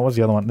are, what's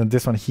the other one? And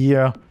this one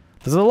here.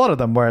 There's a lot of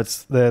them where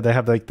it's they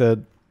have like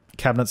the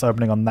cabinets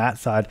opening on that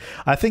side.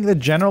 I think the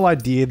general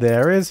idea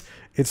there is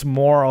it's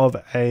more of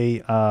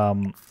a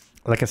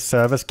like a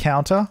service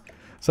counter.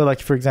 So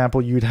like, for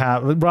example, you'd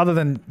have, rather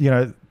than, you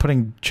know,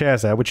 putting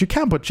chairs there, which you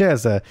can put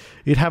chairs there,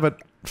 you'd have it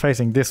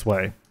facing this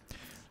way.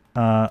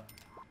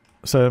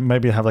 So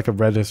maybe have like a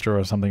register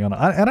or something on it.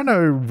 I don't know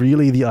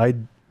really the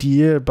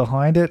idea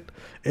behind it.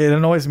 It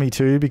annoys me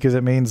too because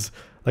it means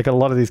like a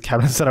lot of these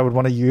cabinets that I would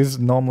want to use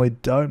normally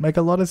don't make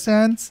a lot of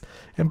sense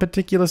in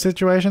particular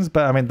situations.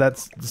 But I mean,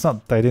 it's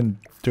not, they didn't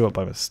do it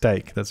by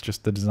mistake. That's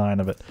just the design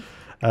of it.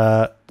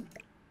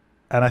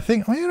 And I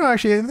think, well, you know,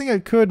 actually, I think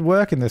it could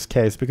work in this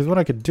case because what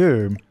I could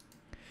do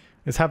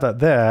is have that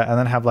there and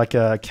then have like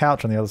a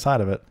couch on the other side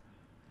of it,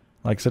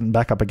 like sitting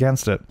back up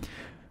against it,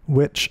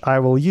 which I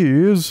will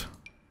use.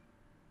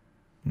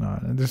 No,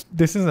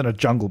 this isn't a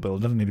jungle build.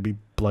 It doesn't need to be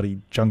bloody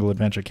jungle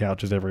adventure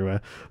couches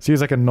everywhere. So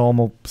use like a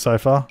normal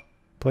sofa,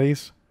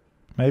 please.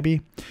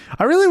 Maybe.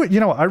 I really, you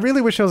know what? I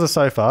really wish there was a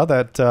sofa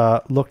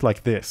that looked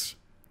like this,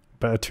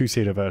 but a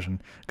two-seater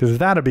version, because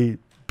that'd be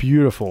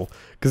beautiful.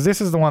 Because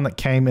this is the one that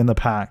came in the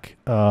pack.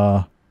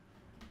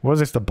 Was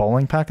this the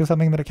bowling pack or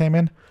something that it came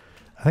in?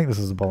 I think this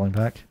is a bowling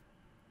pack.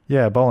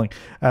 Yeah, bowling.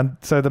 And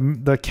so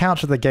the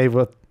couch that they gave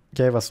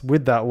us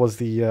with that was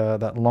the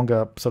that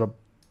longer sort of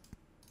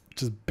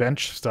just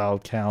bench style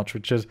couch,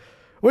 which is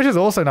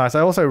also nice. I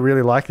also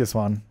really like this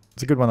one.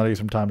 It's a good one that I use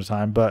from time to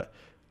time, but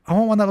I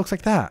want one that looks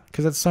like that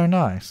because it's so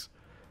nice.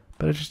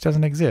 But it just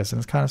doesn't exist and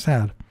it's kind of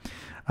sad.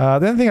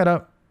 The only thing I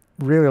don't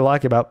really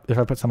like about if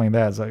I put something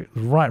there is like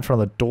right in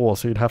front of the door,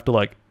 so you'd have to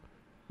like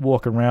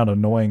walk around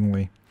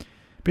annoyingly.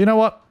 But you know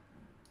what?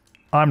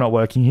 I'm not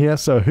working here,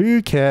 so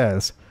who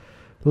cares?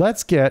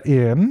 Let's get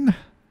in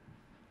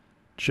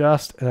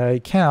just a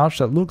couch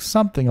that looks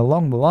something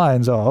along the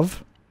lines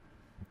of...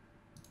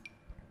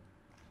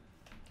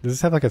 Does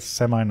this have like a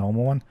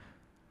semi-normal one?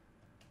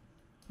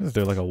 Let's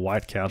do like a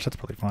white couch. That's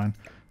probably fine.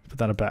 Put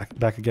that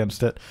back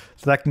against it.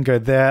 So that can go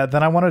there.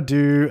 Then I want to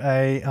do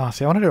a... Oh,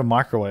 see, I want to do a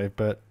microwave,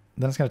 but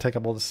then it's going to take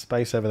up all the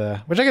space over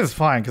there. Which I guess is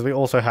fine, because we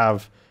also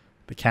have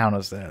the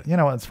counters there. You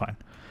know what? It's fine.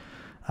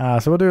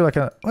 So we'll do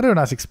a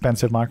nice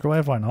expensive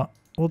microwave. Why not?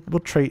 We'll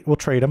treat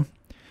them.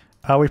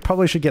 We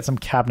probably should get some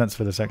cabinets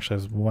for this actually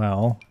as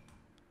well.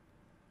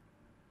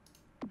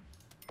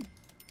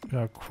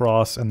 Go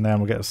across, and then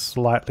we'll get a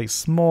slightly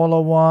smaller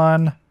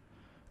one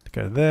to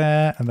go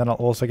there, and then I'll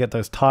also get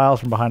those tiles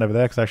from behind over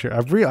there because actually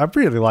I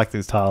really like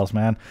these tiles,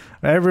 man.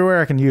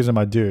 Everywhere I can use them,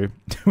 I do,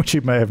 which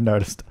you may have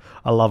noticed.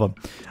 I love them.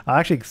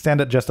 I actually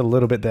extend it just a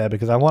little bit there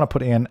because I want to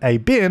put in a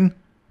bin.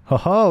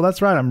 Oh,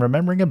 that's right. I'm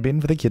remembering a bin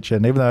for the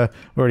kitchen, even though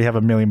we already have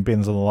a million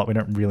bins on the lot. We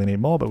don't really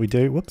need more, but we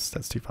do. Whoops,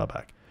 that's too far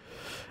back.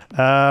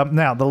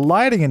 Now the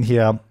lighting in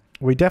here,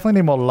 we definitely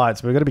need more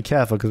lights, but we've got to be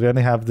careful because we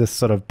only have this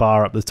sort of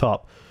bar up the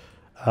top.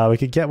 We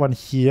could get one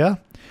here.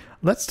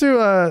 Let's do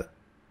a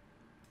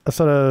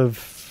sort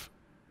of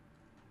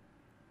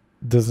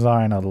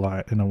designer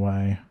light in a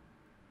way.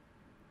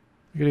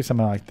 We could do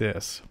something like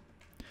this.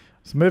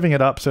 So moving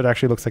it up so it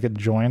actually looks like it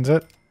joins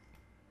it.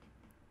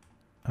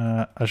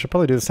 I should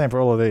probably do the same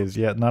for all of these.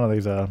 Yeah, none of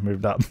these are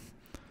moved up.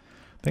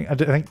 I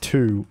think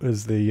 2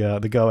 is the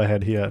go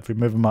ahead here. If we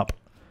move them up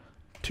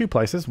 2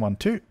 places, 1,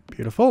 2,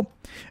 beautiful.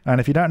 And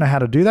if you don't know how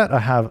to do that, I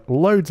have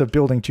loads of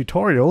building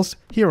tutorials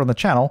here on the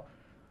channel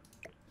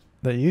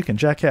that you can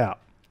check out.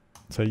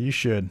 So you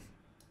should.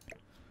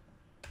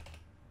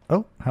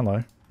 Oh,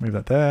 hello. Move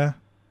that there.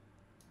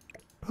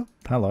 Oh,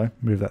 hello.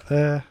 Move that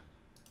there.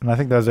 And I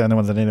think those are the only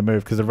ones I need to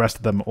move because the rest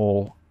of them are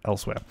all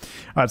elsewhere.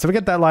 All right, so we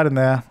get that light in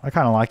there. I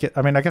kind of like it.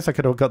 I mean, I guess I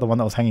could have got the one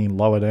that was hanging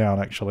lower down,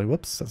 actually.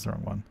 Whoops, that's the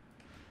wrong one.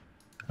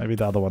 Maybe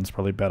the other one's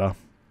probably better.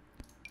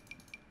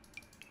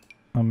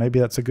 Or maybe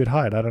that's a good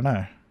height. I don't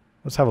know.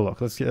 Let's have a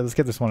look. Let's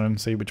get this one and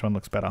see which one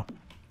looks better.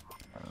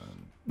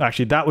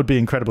 Actually, that would be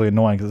incredibly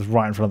annoying because it's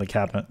right in front of the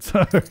cabinet.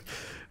 So,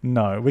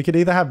 no. We could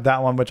either have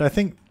that one, which I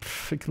think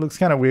it looks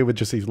kind of weird with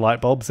just these light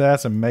bulbs there.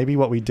 So maybe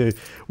what we do,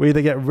 we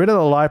either get rid of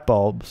the light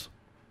bulbs,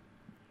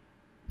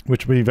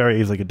 which we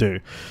very easily could do,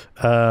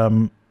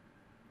 and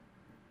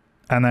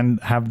then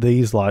have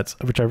these lights,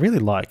 which I really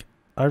like.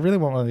 I really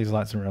want one of these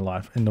lights in real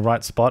life. In the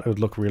right spot, it would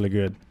look really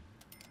good.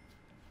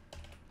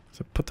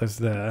 So put those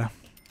there.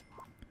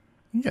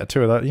 Yeah,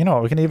 two of those. You know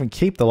what, we can even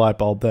keep the light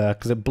bulb there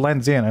because it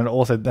blends in, and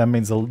also that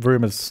means the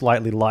room is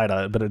slightly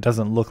lighter, but it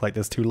doesn't look like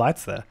there's two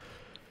lights there.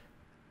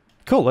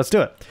 Cool, let's do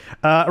it.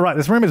 Right,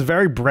 this room is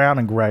very brown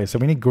and grey, so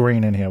we need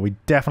green in here. We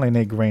definitely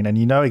need green, and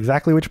you know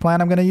exactly which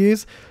plant I'm going to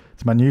use?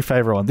 It's my new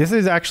favorite one. This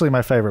is actually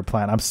my favorite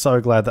plant. I'm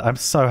so glad that, I'm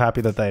so happy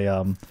that they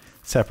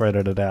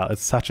separated it out.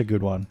 It's such a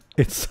good one.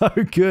 It's so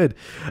good.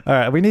 All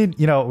right, we need,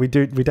 you know, we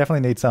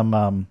definitely need some,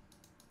 oh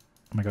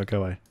my god,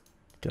 go away.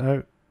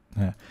 Go.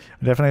 Yeah,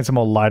 we definitely need some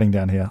more lighting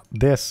down here.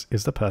 This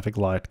is the perfect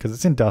light because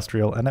it's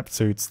industrial and it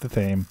suits the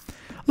theme.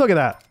 Look at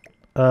that.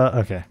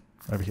 Okay,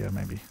 over here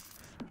maybe.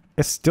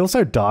 It's still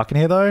so dark in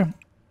here though.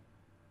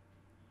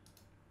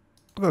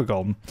 Look at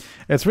golden.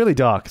 It's really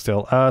dark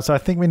still. So I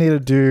think we need to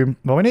do.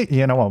 Well, we need.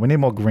 You know what? We need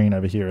more green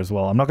over here as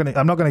well. I'm not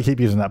gonna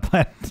keep using that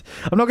plant.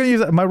 I'm not gonna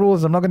use it. My rule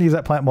is I'm not gonna use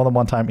that plant more than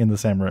one time in the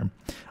same room.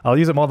 I'll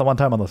use it more than one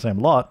time on the same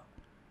lot,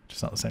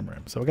 just not the same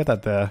room. So we'll get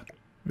that there.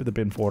 Move the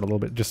bin forward a little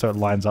bit, just so it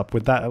lines up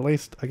with that at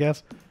least, I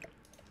guess.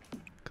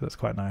 Because it's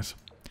quite nice.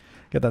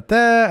 Get that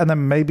there, and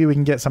then maybe we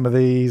can get some of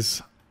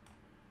these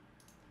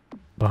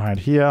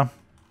behind here.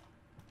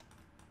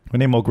 We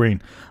need more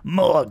green.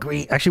 More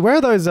green. Actually, where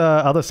are those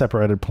other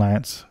separated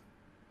plants?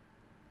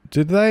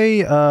 Did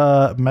they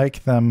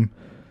make them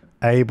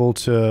able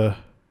to...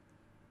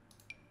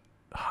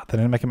 Oh, they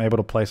didn't make them able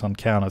to place on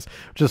counters,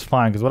 which is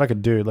fine, because what I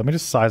could do... Let me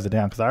just size it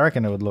down, because I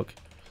reckon it would look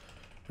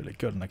really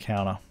good on a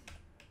counter.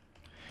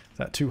 Is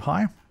that too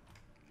high?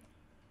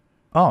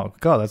 Oh,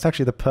 God, that's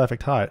actually the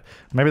perfect height.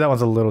 Maybe that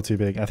one's a little too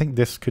big. I think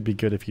this could be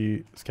good if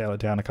you scale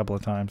it down a couple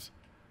of times.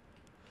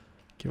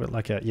 Give it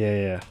like a...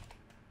 Yeah.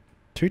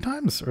 2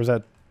 times? Or is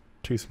that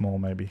too small,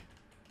 maybe?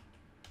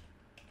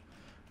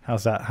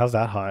 How's that? How's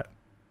that height?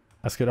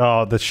 That's good.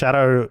 Oh, the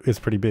shadow is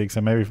pretty big,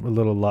 so maybe a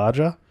little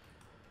larger.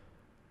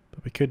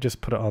 But we could just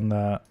put it on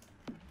the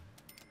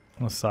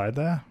side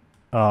there.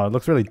 Oh, it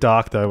looks really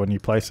dark, though, when you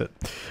place it.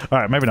 All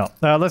right, maybe not.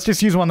 Let's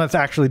just use one that's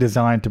actually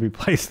designed to be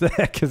placed there,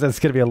 because that's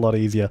going to be a lot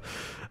easier.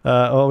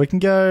 Or we can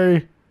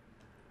go...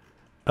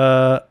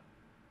 why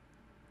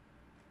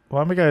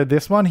don't we go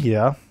this one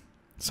here,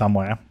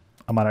 somewhere.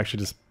 I might actually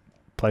just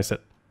place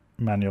it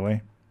manually.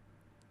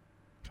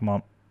 Come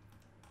on.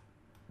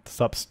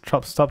 Stop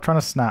trying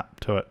to snap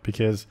to it,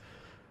 because...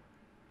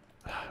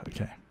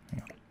 Okay,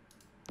 hang on.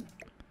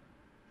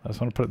 I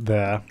just want to put it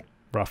there,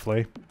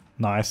 roughly.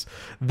 Nice.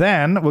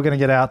 Then we're going to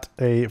get out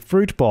a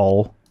fruit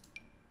bowl.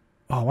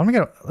 Oh, when we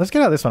go, let's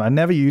get out this one. I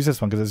never use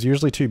this one because it's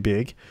usually too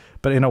big,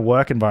 but in a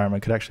work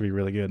environment could actually be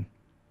really good.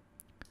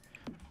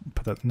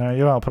 Put that. No,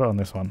 I'll put it on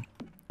this one,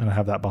 and I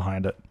have that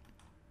behind it.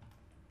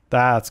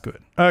 That's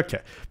good. Okay.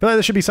 I feel like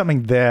there should be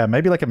something there,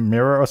 maybe like a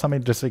mirror or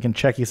something, just so you can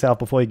check yourself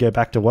before you go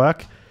back to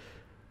work.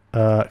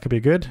 Could be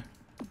good.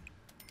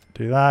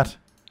 Do that.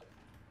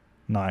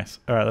 Nice.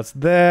 All right, that's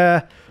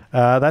there.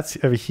 That's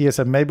over here,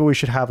 so maybe we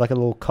should have like a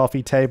little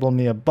coffee table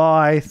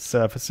nearby.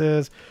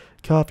 Surfaces.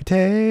 Coffee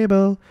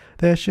table.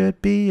 There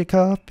should be a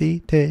coffee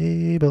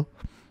table.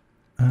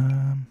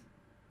 Yeah,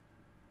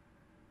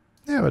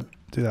 we'll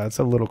do that. It's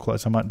a little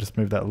close. I might just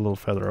move that a little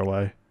further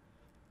away.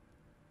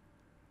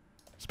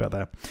 It's about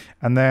there.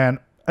 And then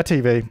a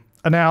TV.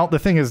 And now the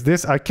thing is,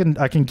 this I can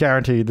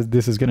guarantee that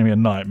this is going to be a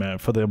nightmare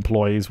for the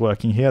employees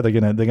working here. They're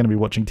gonna be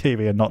watching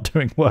TV and not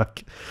doing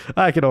work.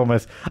 I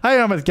almost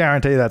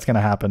guarantee that's going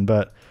to happen.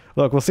 But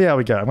look, we'll see how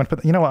we go. I'm going to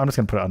put. You know what? I'm just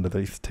going to put it under the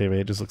TV.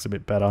 It just looks a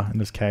bit better in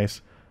this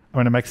case. I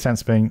mean, it makes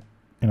sense being,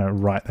 you know,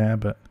 right there.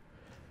 But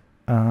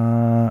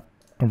a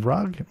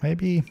rug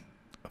maybe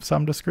of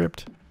some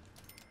descript.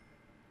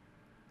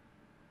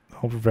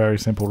 All very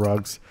simple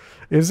rugs.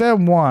 Is there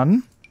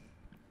one?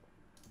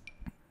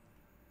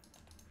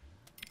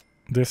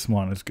 This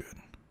one is good.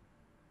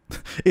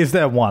 Is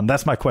there one?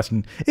 That's my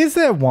question. Is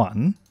there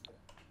one?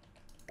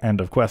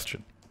 End of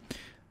question.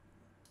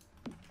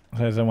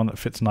 Is there one that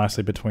fits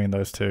nicely between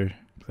those two?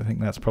 I think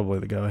that's probably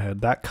the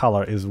go-ahead. That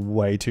color is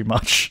way too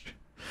much.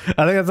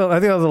 I think that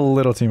was a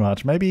little too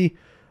much. Maybe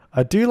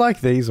I do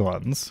like these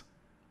ones.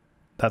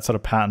 That sort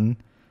of pattern.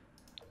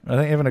 I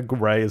think even a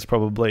grey is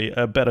probably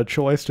a better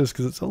choice just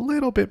because it's a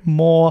little bit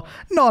more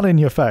not in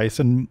your face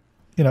and,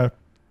 you know,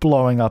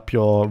 blowing up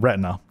your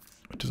retina,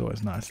 which is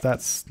always nice.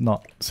 That's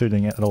not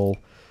suiting it at all.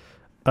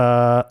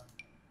 I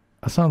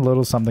saw a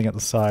little something at the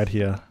side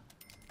here.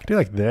 Could do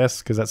like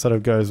this, because that sort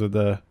of goes with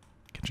the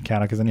kitchen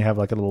counter, because then you have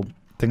like a little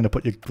thing to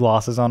put your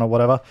glasses on or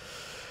whatever.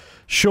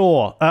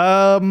 Sure.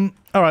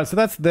 Alright, so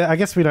that's there. I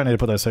guess we don't need to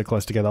put those so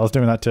close together. I was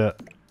doing that to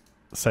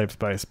save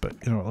space, but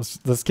you know,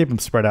 let's keep them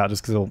spread out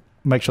just because it'll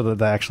make sure that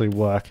they actually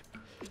work.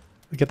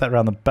 We get that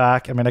around the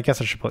back. I mean, I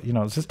guess I should put, you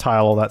know, let's just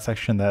tile all that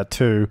section there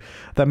too.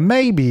 Then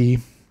maybe...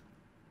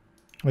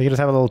 We can just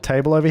have a little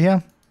table over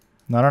here.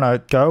 No.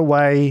 Go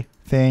away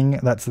thing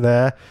that's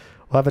there.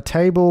 We'll have a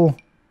table.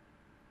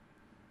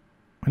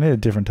 We need a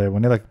different table. We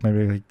need like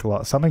maybe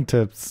like something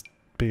to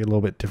be a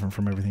little bit different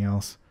from everything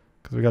else.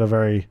 Because we've got a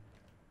very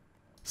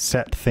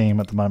set theme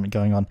at the moment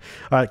going on.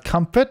 Alright,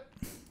 comfort.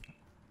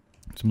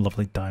 Some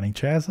lovely dining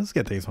chairs. Let's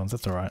get these ones.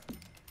 That's alright.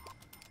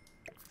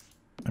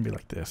 Maybe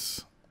like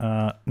this.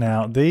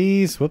 Now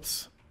these...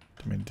 Whoops.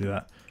 Didn't mean to do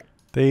that.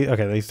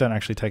 Okay, these don't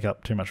actually take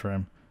up too much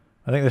room.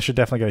 I think this should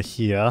definitely go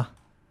here.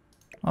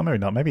 Oh, maybe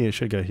not. Maybe it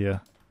should go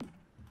here.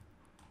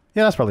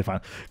 Yeah, that's probably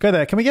fine. Go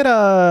there. Can we get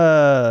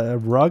a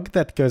rug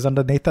that goes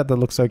underneath that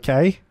looks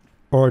okay?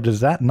 Or does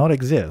that not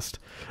exist?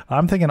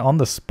 I'm thinking on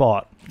the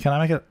spot. Can I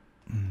make it...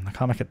 I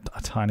can't make it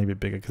a tiny bit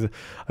bigger because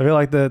I feel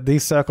like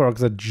these circle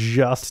rugs are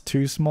just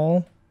too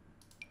small.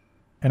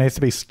 It needs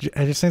to be...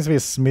 It just needs to be a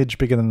smidge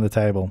bigger than the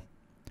table.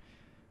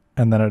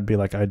 And then it would be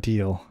like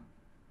ideal.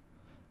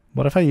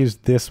 What if I use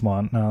this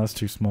one? No, that's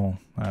too small.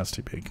 No, that's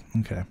too big.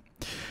 Okay.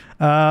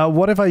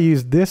 What if I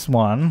use this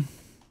one?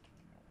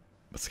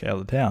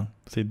 Scale it down.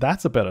 See,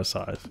 that's a better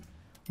size.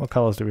 What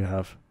colors do we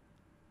have?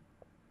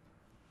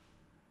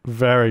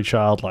 Very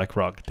childlike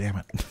rug. Damn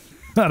it.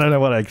 I don't know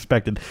what I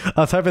expected.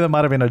 I was hoping there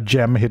might have been a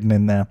gem hidden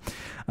in there.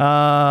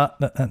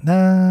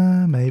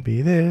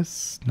 Maybe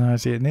this. No,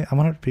 see, I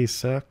want it to be a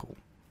circle.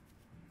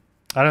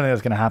 I don't think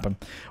that's going to happen.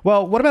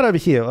 Well, what about over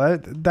here?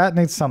 That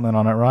needs something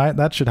on it, right?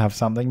 That should have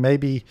something.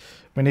 Maybe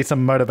we need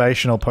some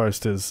motivational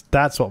posters.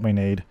 That's what we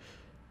need.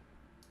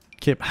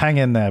 Hang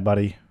in there,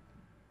 buddy.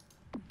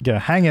 Yeah,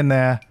 hang in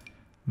there.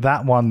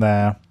 That one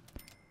there.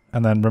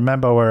 And then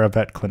remember we're a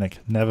vet clinic.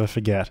 Never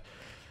forget.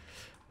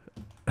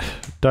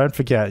 Don't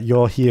forget,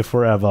 you're here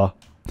forever.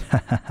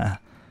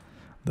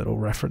 Little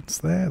reference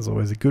there is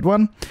always a good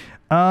one.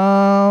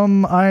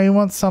 I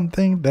want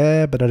something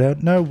there, but I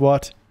don't know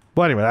what.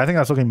 Well, anyway, I think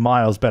that's looking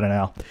miles better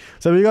now.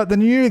 So we've got the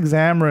new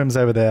exam rooms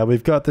over there.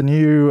 We've got the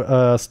new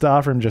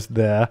staff room just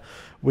there.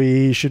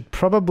 We should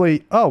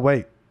probably... Oh,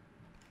 wait.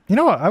 You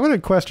know what? I've got a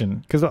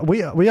question. Because we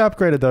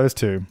upgraded those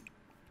two.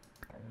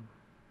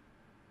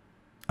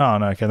 Oh,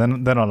 no. Okay,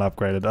 then they're not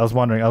upgraded. I was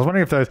wondering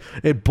if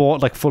it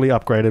bought like fully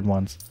upgraded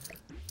ones.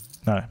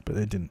 No, but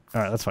it didn't.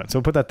 All right, that's fine. So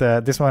we'll put that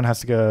there. This one has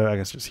to go, I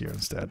guess, just here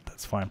instead.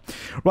 That's fine.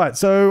 Right,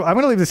 so I'm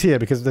going to leave this here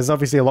because there's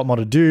obviously a lot more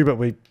to do, but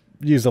we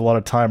used a lot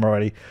of time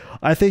already.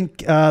 I think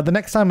the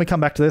next time we come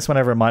back to this,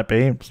 whenever it might be,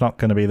 it's not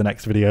going to be the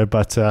next video,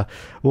 but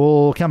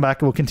we'll come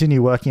back and we'll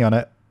continue working on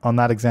it, on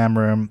that exam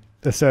room,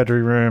 the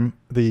surgery room,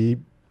 the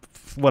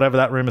whatever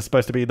that room is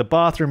supposed to be, the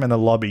bathroom and the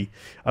lobby.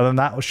 And then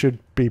that should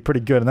be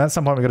pretty good. And then at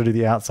some point we've got to do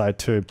the outside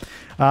too.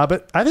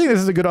 But I think this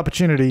is a good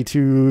opportunity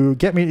to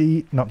to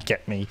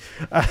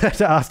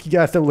ask you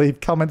guys to leave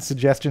comments,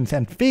 suggestions,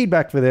 and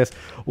feedback for this.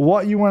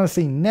 What you want to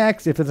see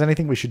next, if there's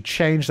anything we should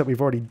change that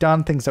we've already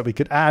done, things that we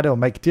could add or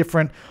make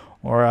different,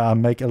 or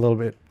make a little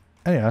bit,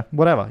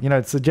 whatever.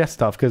 Suggest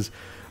stuff, because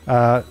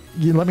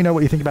you let me know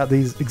what you think about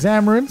these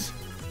exam rooms.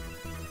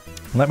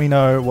 Let me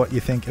know what you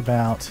think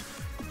about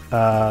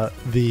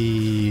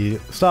the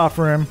staff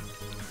room,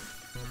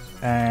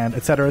 and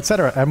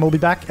etc. And we'll be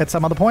back at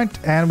some other point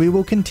and we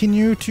will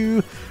continue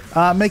to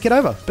make it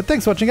over. But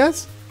thanks for watching,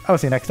 guys. I will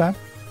see you next time,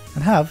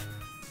 and have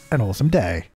an awesome day.